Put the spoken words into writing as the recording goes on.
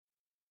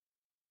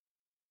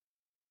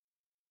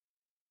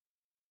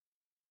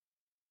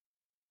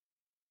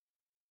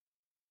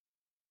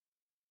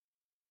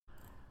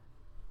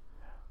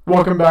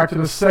Welcome back to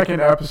the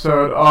second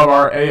episode of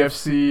our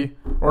AFC,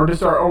 or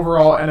just our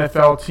overall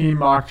NFL team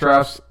mock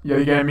drafts. Yet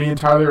again, me and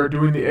Tyler are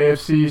doing the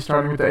AFC,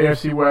 starting with the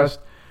AFC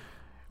West.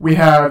 We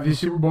have the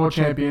Super Bowl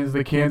champions,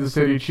 the Kansas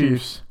City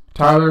Chiefs.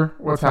 Tyler,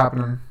 what's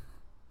happening?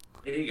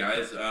 Hey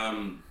guys,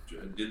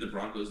 did the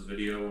Broncos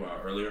video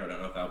earlier. I don't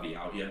know if that'll be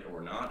out yet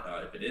or not.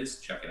 If it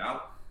is, check it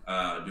out.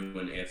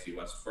 Doing AFC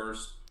West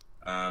first.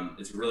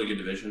 It's a really good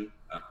division.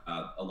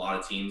 A lot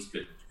of teams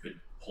could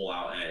pull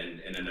out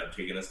and end up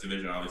taking this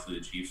division. Obviously,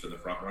 the Chiefs are the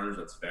front runners.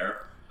 That's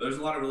fair. But there's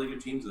a lot of really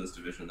good teams in this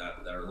division that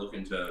are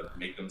looking to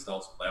make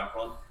themselves a playoff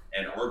run.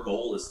 And our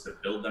goal is to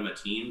build them a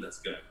team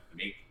that's going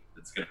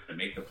to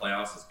make the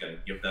playoffs. That's going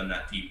to give them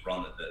that deep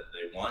run that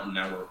they want. And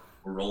now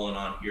we're rolling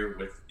on here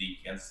with the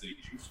Kansas City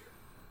Chiefs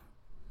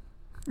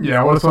here.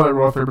 Yeah, let's let it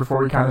roll through before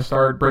we kind of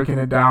start breaking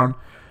it down.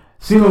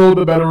 Seen a little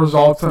bit better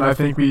results than I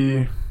think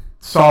we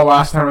saw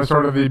last time was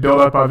sort of the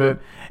build-up of it.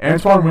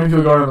 Antoine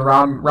Winfield going to the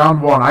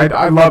round one.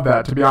 I love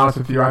that, to be honest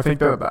with you. I think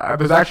that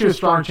there's actually a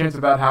strong chance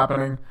of that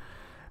happening.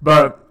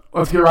 But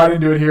let's get right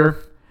into it here.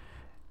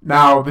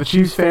 Now, the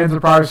Chiefs fans are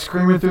probably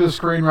screaming through the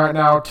screen right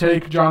now,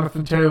 take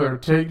Jonathan Taylor,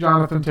 take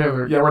Jonathan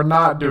Taylor. Yeah, we're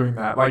not doing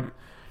that. Like,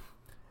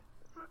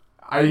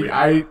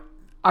 I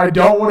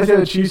don't want to say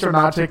the Chiefs are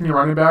not taking a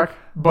running back,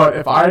 but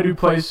if I do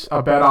place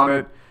a bet on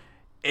it,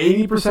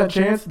 80%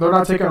 chance they're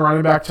not taking a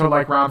running back till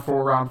like round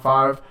 4, round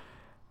 5.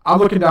 I'm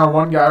looking down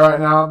one guy right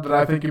now that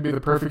I think would be the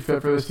perfect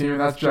fit for this team, and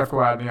that's Jeff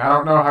Gladney. I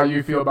don't know how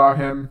you feel about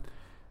him,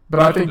 but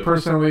I think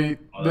personally,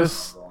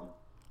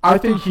 I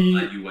think he.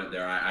 Glad you went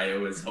there. I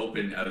was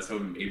hoping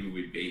maybe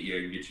we'd bait you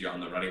and get you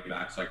on the running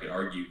back so I could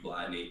argue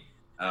Gladney.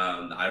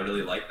 I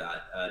really like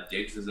that.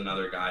 Diggs is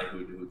another guy who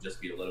would just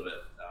be a little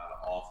bit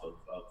off of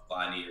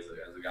Gladney as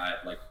a guy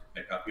I'd like to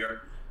pick up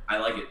here. I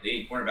like it. They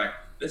need cornerback.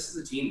 This is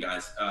a team,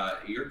 guys.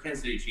 You're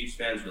Kansas City Chiefs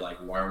fans. You're like,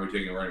 why are we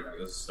taking a running back?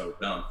 This is so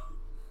dumb.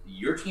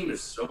 Your team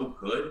is so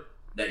good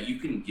that you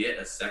can get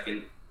a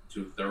second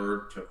to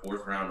third to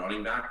fourth round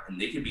running back, and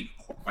they can be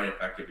quite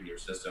effective in your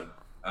system.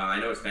 I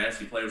know as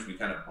fantasy players, we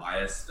kind of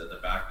biased at the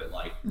fact that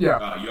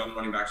young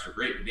running backs are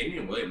great, but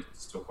Damian Williams is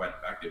still quite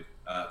effective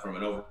from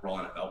an overall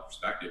NFL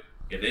perspective.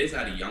 If they just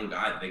add a young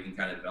guy that they can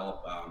kind of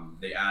develop,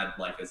 they add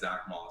like a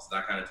Zach Moss,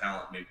 that kind of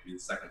talent, maybe the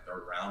second,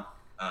 third round.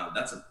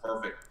 That's a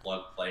perfect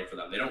plug play for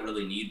them. They don't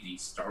really need the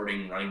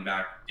starting running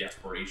back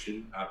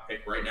desperation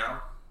pick right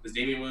now, because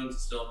Damian Williams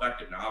is still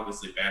effective. Now,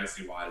 obviously,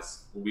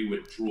 fantasy-wise, we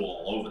would drool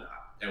all over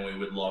that, and we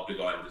would love to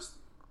go ahead and just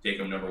take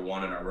him number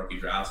one in our rookie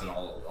drafts, and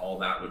all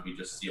that would be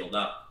just sealed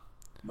up.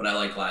 But I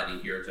like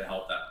Gladney here to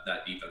help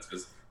that defense,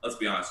 because let's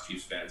be honest,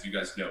 Chiefs fans, you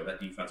guys know that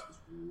defense was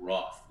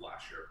rough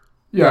last year.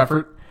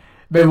 Yeah,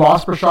 they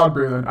lost Rashad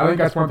Breeland. I think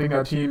that's one thing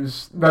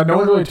that no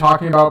one's really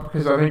talking about,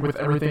 because I think with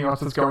everything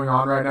else that's going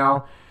on right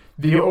now,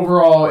 the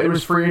overall, it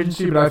was free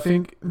agency, but I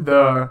think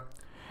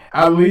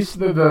at least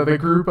the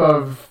group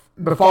of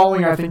the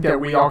following, I think that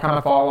we all kind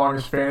of follow along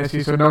is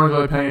fantasy, so no one's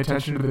really paying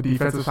attention to the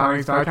defensive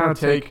signings.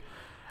 And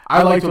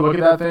I like to look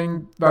at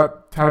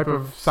that type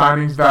of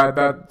signings,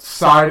 that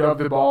side of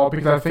the ball,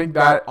 because I think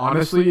that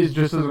honestly is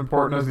just as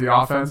important as the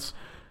offense.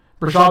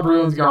 Rashad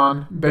Breeland's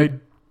gone.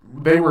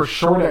 They were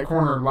short at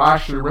corner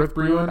last year with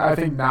Breeland. I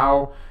think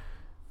now,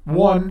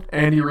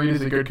 Andy Reid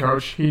is a good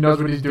coach. He knows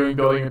what he's doing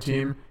building a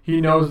team.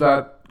 He knows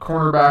that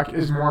cornerback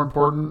is more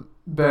important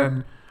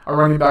than a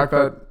running back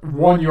that,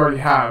 you already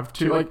have.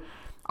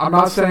 I'm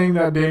not saying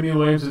that Damian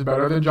Williams is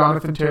better than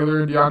Jonathan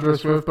Taylor and DeAndre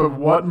Swift, but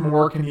what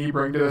more can he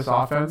bring to this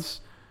offense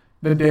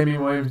than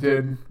Damian Williams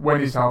did when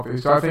he's healthy?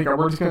 So I think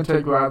we're just going to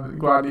take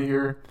Gladney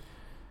here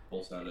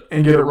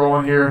and get it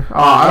rolling here.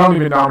 I don't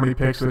even know how many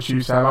picks the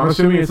Chiefs have. I'm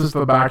assuming it's just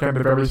the back end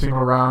of every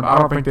single round. I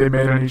don't think they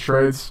made any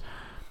trades.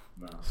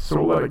 No. So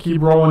we'll let it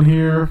keep rolling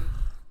here.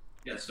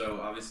 Yeah, so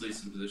obviously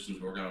some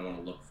positions we're going to want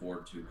to look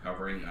forward to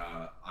covering.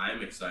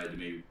 I'm excited to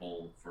maybe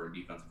pull for a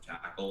defensive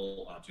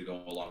tackle to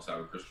go alongside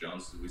with Chris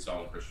Jones. We saw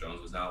when Chris Jones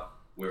was out.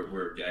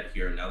 We're dead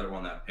here. Now they're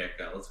on that pick.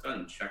 Let's go ahead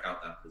and check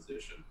out that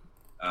position.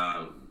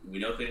 We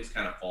know things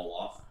kind of fall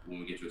off when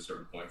we get to a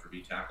certain point for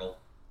D-tackle.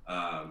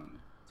 I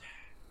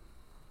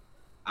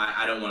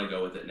don't want to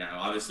go with it now.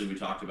 Obviously, we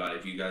talked about it.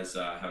 If you guys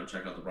haven't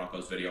checked out the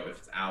Broncos video, if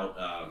it's out,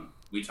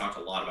 we talked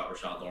a lot about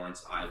Rashad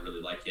Lawrence. I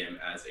really like him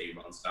as a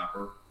run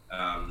stopper.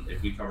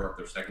 If we cover up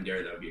their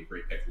secondary, that would be a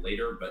great pick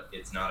later, but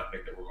it's not a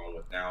pick that we're going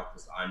with now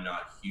because I'm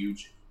not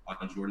huge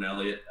on Jordan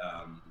Elliott.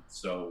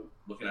 So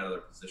looking at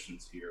other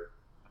positions here,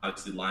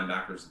 obviously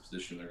linebacker is a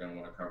position they're going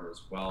to want to cover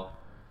as well.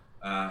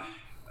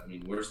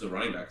 Where's the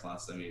running back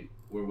class?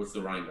 What's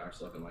the running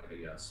backs looking like, I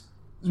guess?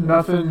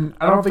 Nothing.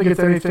 I don't think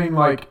it's anything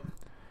like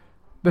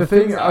the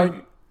thing.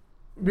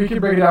 We can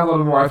break it down a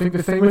little more. I think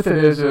the thing with it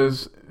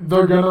is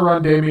they're going to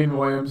run Damian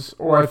Williams,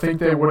 or I think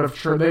they would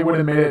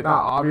have made it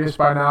not obvious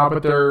by now,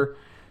 but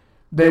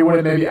they would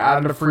have maybe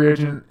added a free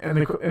agent in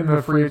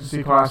the free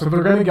agency class. So if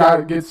they're going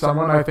to get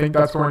someone, I think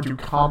that's going to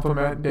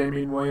complement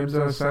Damian Williams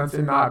in a sense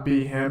and not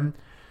be him.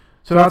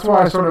 So that's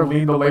why I sort of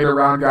lean the later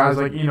round guys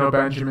like Eno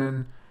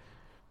Benjamin.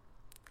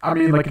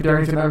 Like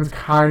Darrington Evans,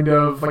 kind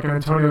of like an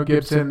Antonio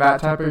Gibson,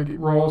 that type of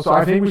role. So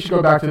I think we should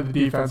go back to the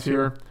defense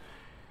here.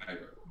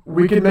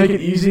 we could make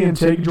it easy and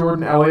take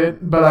Jordan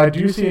Elliott, but I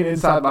do see an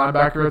inside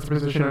linebacker at the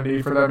position of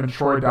need for them in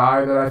Troy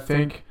Dye that I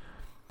think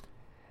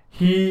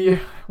he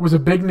was a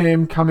big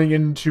name coming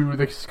into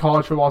the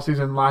college football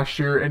season last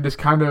year and just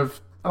kind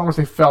of, I don't want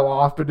to say fell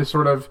off, but just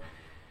sort of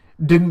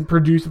didn't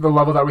produce at the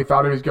level that we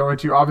thought he was going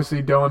to.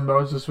 Obviously, Dylan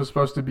Moses was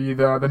supposed to be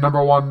the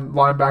number one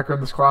linebacker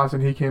in this class,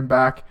 and he came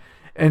back.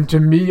 And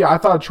to me, I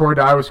thought Troy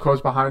Dye was close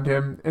behind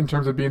him in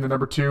terms of being the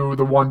number 2,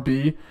 the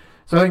 1B.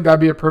 So I think that'd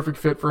be a perfect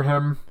fit for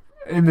him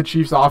in the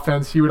Chiefs'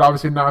 offense. He would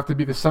obviously not have to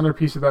be the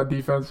centerpiece of that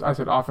defense. I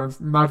said offense,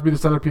 not to be the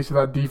centerpiece of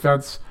that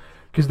defense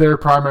because they're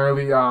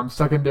primarily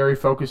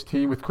secondary-focused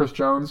team with Chris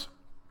Jones.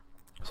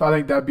 So I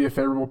think that'd be a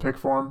favorable pick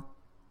for him.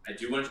 I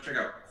do want to check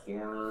out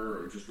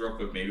corner, just real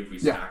quick, maybe if we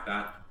stack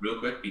that real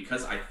quick,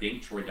 because I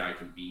think Troy Dye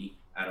can be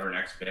at our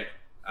next pick.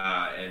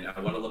 And I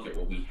want to look at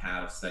what we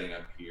have setting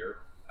up here.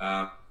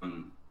 I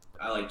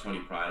like Tony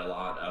Pride a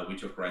lot. We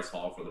took Bryce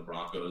Hall for the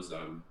Broncos.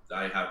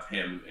 I have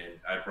him, and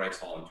I have Bryce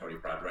Hall and Tony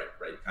Pride right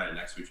kind of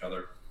next to each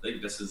other. I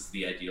think this is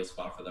the ideal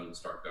spot for them to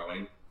start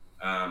going.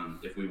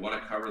 If we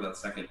want to cover that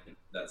second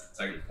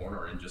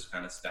corner and just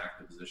kind of stack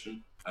the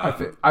position. I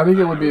think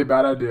it would be a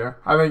bad idea.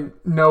 I think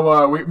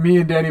Noah, me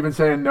and Danny have been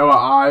saying Noah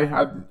I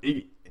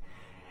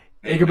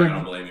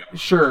don't blame you.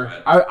 Sure.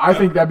 I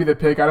think that'd be the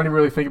pick. I didn't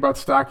really think about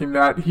stacking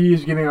that.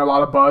 He's getting a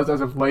lot of buzz as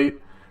of late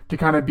to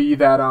kind of be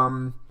that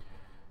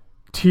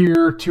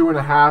tier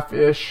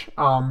 2.5-ish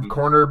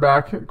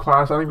cornerback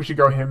class. I think we should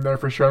go him there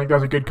for sure. I think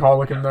that's a good call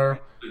looking there.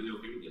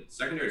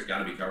 Secondary's got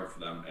to be covered for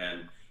them,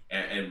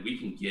 and we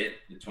can get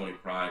the Tony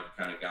Pride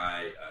kind of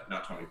guy.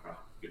 Not Tony Pride.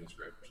 Goodness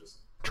gracious.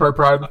 Troy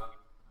Pride.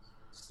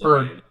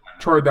 Or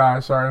Troy Dye,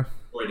 sorry.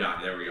 Troy Dye,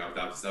 there we go.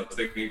 I was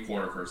thinking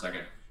corner for a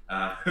second.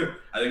 I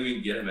think we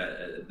can get him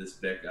at this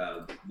pick,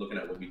 looking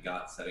at what we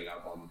got setting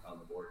up on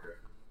the board here.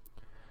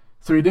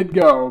 So he did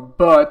go,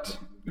 but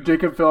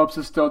Jacob Phillips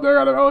is still there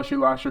out of LSU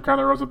last year,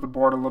 kind of rose up the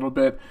board a little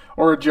bit.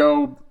 Or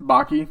Joe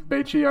Bacci,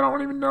 I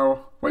don't even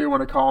know what you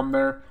want to call him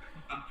there.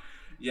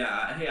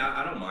 Yeah, hey,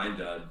 I don't mind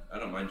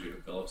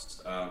Jacob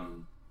Phillips.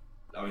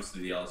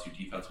 Obviously, the LSU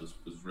defense was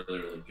really,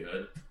 really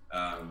good.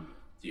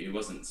 It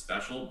wasn't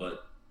special,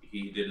 but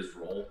he did his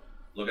role.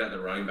 Looking at the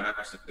running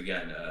backs,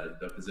 again,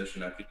 the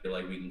position I feel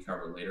like we can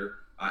cover later.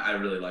 I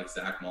really like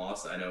Zach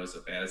Moss. I know as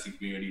a fantasy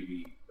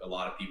community, a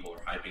lot of people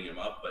are hyping him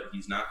up, but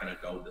he's not going to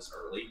go this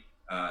early,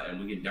 and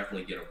we can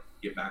definitely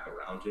get back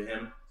around to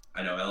him.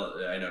 I know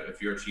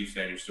if you're a Chiefs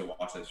fan, you're still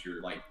watching this,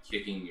 you're like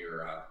kicking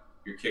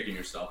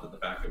yourself at the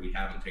fact that we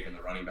haven't taken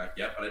the running back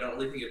yet, but I don't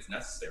really think it's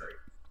necessary.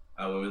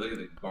 When we look at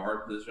the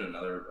guard position,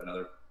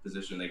 another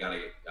position they got to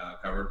get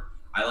covered.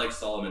 I like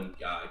Solomon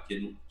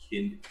Kinley.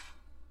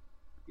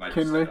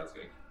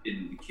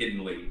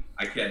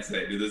 I can't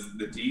say it. Dude,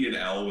 the D and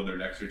L when they're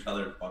next to each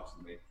other fucks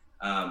with me.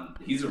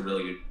 He's a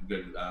really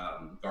good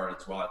guard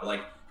as well. I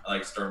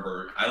like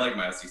Sternberg. I like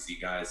my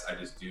SEC guys. I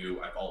just do.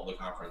 I follow the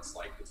conference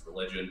like it's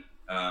religion.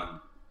 I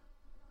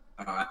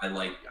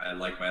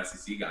like my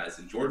SEC guys,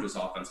 and Georgia's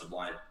offensive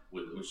line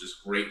was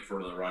just great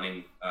for the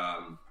running.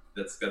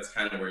 That's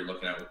kind of where you're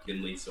looking at with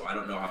Kinley. So I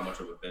don't know how much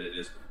of a fit it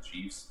is with the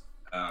Chiefs.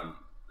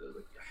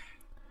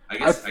 I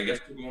guess we're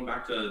going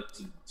back to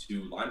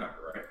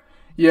linebacker, right?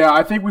 Yeah,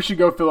 I think we should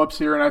go Phillips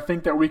here, and I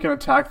think that we can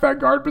attack that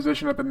guard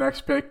position at the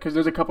next pick because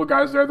there's a couple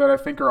guys there that I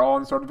think are all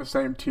in sort of the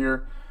same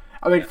tier.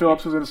 I think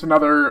Phillips was just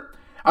another.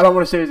 I don't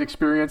want to say his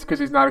experience because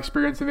he's not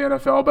experienced in the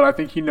NFL, but I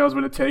think he knows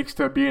what it takes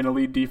to be an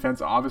elite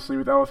defense, obviously,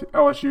 with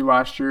LSU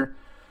last year.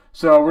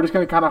 So we're just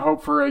going to kind of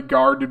hope for a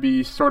guard to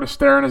be sort of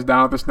staring us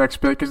down at this next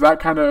pick because that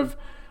kind of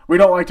 – we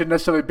don't like to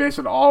necessarily base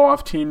it all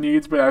off team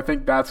needs, but I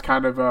think that's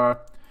kind of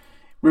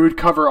we would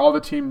cover all the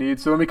team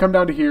needs. So when we come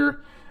down to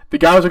here, the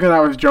guy I was looking at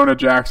was Jonah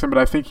Jackson, but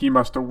I think he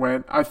must have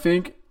went. I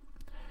think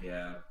 –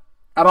 yeah.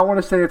 I don't want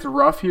to say it's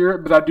rough here,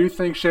 but I do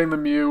think Shane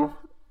Lemieux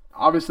 –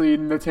 obviously,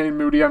 Netane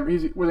Moody,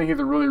 he's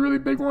a really, really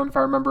big one, if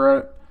I remember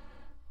it.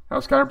 That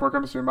was Sky Report,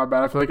 I'm assuming, my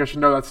bad. I feel like I should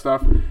know that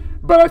stuff.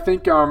 But I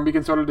think we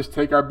can sort of just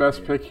take our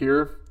best pick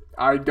here.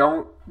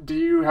 Do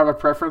you have a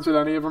preference at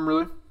any of them,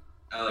 really?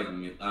 I like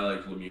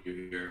Lemieux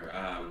here.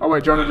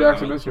 Jonah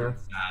Jackson is here.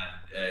 Sad.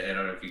 I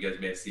don't know if you guys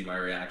may have seen my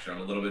reaction.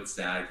 I'm a little bit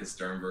sad because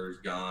Sternberg's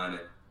gone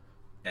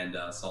and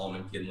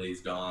Solomon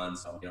Kinley's gone.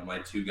 So, my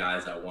two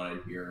guys I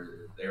wanted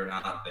here, they're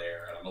not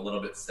there. And I'm a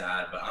little bit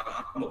sad, but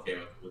I'm okay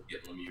with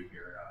getting Lemieux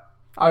here.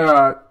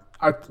 I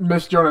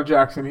miss Jonah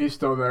Jackson. He's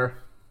still there.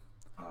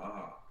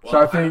 So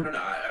I think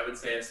I would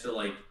say I still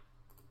like.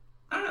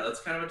 I don't know.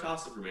 That's kind of a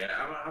toss-up for me.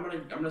 I'm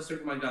gonna stick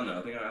with my gun though.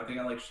 I think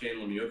I like Shane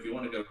Lemieux. If you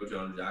want to go with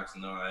Jonah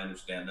Jackson, though, I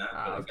understand that. But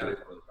I've got to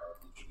go with the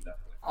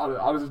card.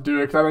 I'll just do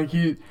it because I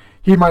think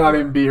he might not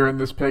even be here in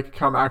this pick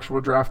come actual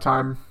draft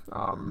time.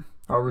 Now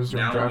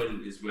draft.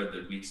 Is where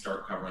we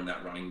start covering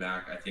that running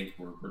back. I think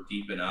we're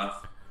deep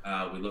enough.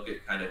 We look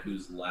at kind of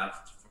who's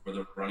left for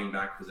the running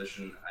back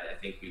position. I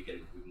think we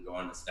can go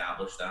on and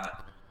establish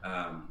that.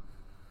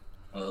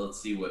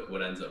 Let's see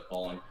what ends up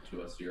falling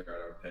to us here at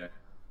our pick.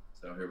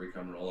 So here we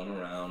come rolling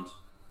around.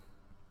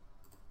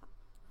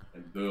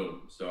 And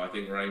boom. So I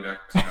think running back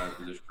is kind of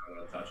the position I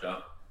want to touch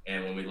up.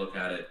 And when we look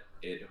at it,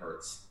 it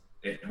hurts.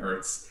 It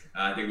hurts.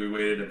 I think we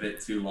waited a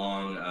bit too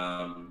long.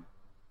 A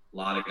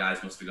lot of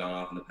guys must have gone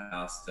off in the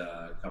past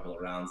couple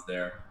of rounds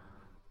there.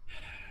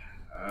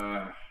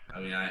 I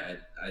mean,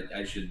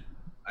 I should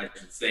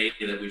say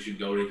that we should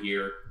go to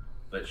here,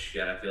 but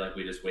shit, I feel like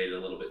we just waited a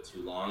little bit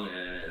too long,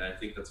 and I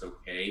think that's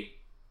okay.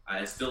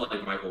 I still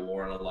like Michael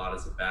Warren a lot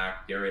as a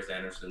back. Darius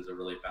Anderson's a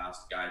really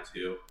fast guy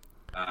too.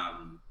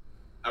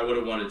 I would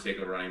have wanted to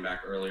take a running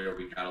back earlier.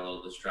 We got a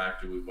little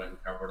distracted. We went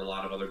and covered a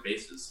lot of other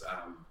bases.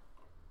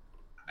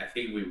 I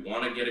think we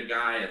want to get a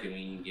guy. I think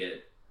we can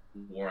get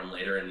Warren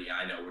later, and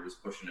I know we're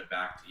just pushing it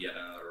back to yet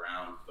another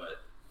round,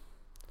 but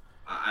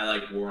I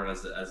like Warren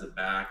as a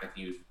back. I think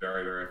he was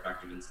very, very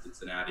effective in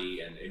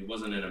Cincinnati, and it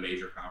wasn't in a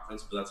major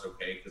conference, but that's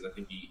okay because I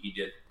think he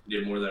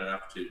did more than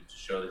enough to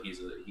show that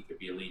he could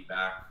be a lead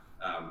back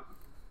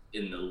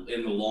in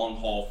the long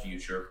haul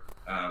future.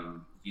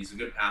 He's a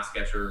good pass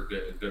catcher,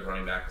 good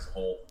running back as a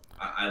whole.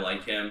 I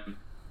like him.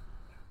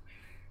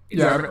 It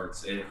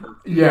hurts.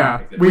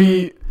 Yeah,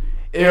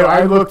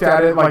 I looked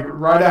at it like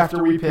right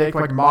after we picked,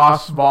 like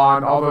Moss,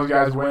 Vaughn, all those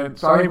guys went.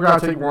 So I think we're gonna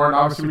take Warren.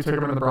 Obviously, we took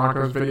him in the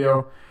Broncos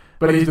video,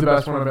 but he's the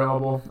best one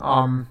available.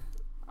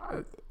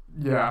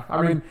 Yeah,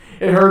 I mean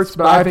it hurts,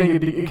 but I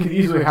think it could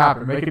easily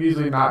happen. They could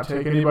easily not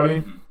take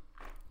anybody.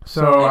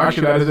 So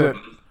actually, that is it.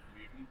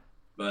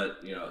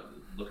 But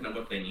looking at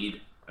what they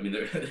need, I mean,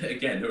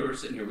 again, we were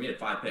sitting here. We had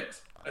 5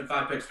 picks. I had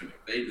 5 picks to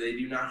make. They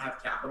do not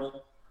have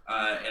capital,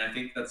 and I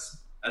think that's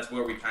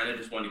where we kind of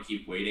just want to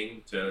keep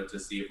waiting to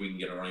see if we can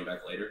get a running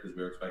back later because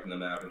we were expecting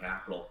them to have a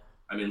capital.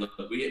 I mean, look,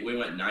 we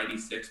went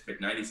 96 to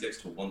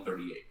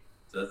 138.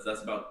 So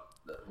that's about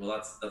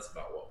what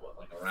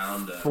like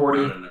around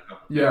 40 and a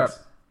couple yeah. picks.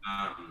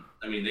 I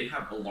mean, they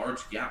have a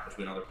large gap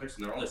between other picks,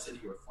 and they're only sitting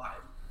here with 5.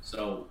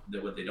 So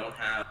what they don't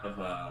have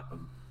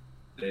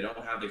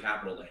the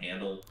capital to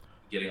handle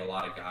getting a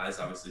lot of guys.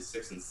 Obviously,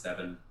 6 and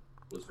 7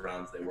 was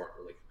rounds they weren't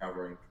really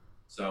covering.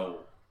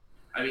 So,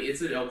 I mean,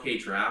 it's an okay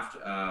draft.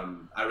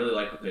 I really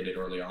like what they did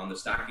early on. The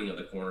stacking of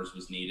the corners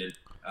was needed.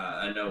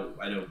 I know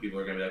people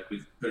are going to be like,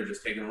 we could have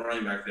just taken a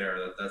running back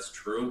there. That's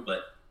true,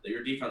 but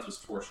your defense was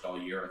torched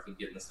all year. I think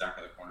getting the stack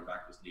of the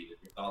cornerback was needed.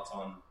 Your thoughts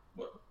on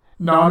what?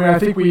 No, I mean, I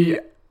think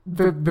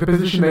the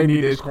position they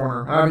need is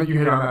corner. I think you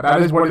hit on that.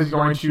 That is what is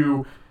going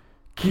to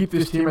keep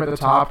this team at the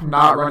top,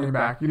 not running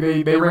back.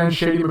 They ran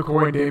Shady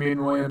McCoy and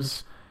Damian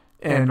Williams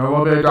and a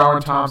little bit of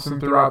Darwin Thompson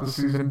throughout the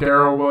season.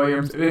 Darrell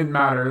Williams, it didn't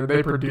matter.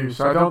 They produced.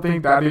 So I don't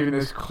think that even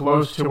is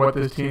close to what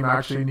this team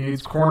actually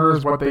needs. Corner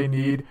is what they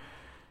need.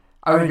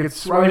 I think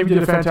we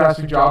did a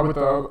fantastic job with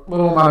the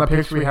little amount of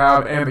picks we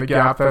have and the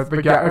gap.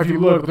 If you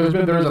look,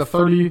 there's a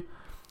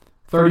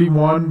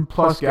 31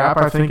 plus gap,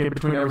 I think, in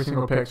between every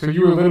single pick. So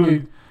you were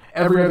literally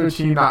every other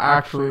team that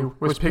actually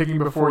was picking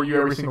before you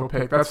every single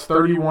pick. That's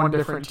 31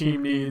 different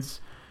team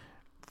needs.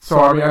 So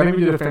I mean, I think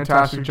we did a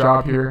fantastic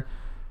job here.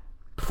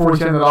 Before we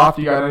send it off,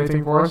 you got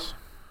anything for us?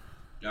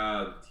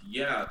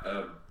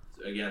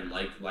 Again,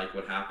 like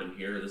what happened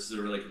here, this is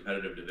a really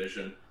competitive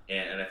division,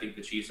 and I think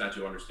the Chiefs have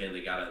to understand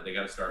they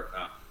gotta start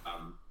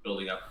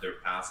building up their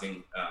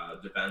passing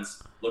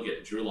defense. Look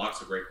at Drew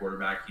Lock's a great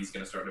quarterback. He's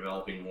gonna start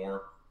developing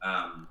more.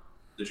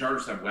 The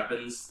Chargers have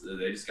weapons.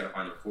 They just gotta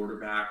find a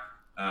quarterback.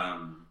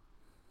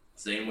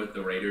 Same with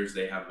the Raiders.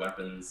 They have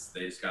weapons.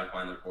 They just gotta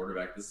find their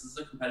quarterback. This is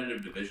a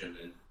competitive division,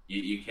 and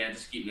you can't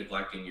just keep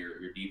neglecting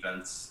your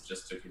defense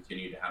just to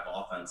continue to have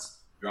offense.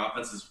 Your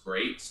offense is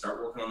great.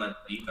 Start working on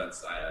that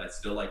defense. I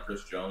still like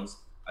Chris Jones.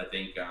 I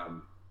think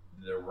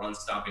the run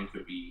stopping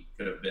could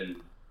have been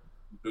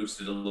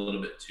boosted a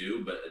little bit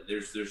too, but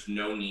there's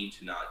no need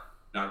to not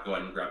go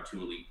ahead and grab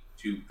two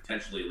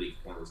potentially elite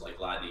corners like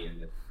Gladney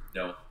and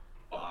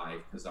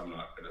because I'm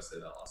not gonna say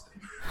that last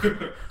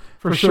name.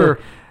 For sure.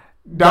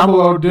 Down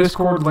below,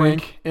 Discord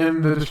link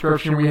in the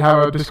description. We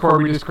have a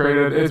Discord we just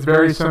created. It's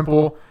very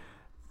simple.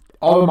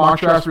 All the mock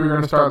drafts we're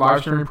going to start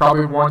live streaming,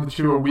 probably 1 to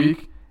 2 a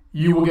week.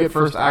 You will get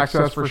first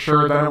access for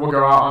sure. Then it will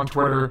go out on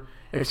Twitter,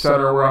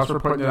 etc. Where else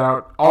we're putting it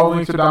out. All the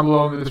links are down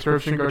below in the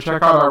description. Go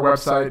check out our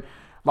website.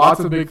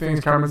 Lots of big things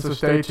coming, so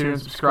stay tuned,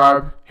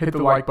 subscribe, hit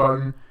the like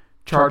button.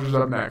 Chargers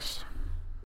up next.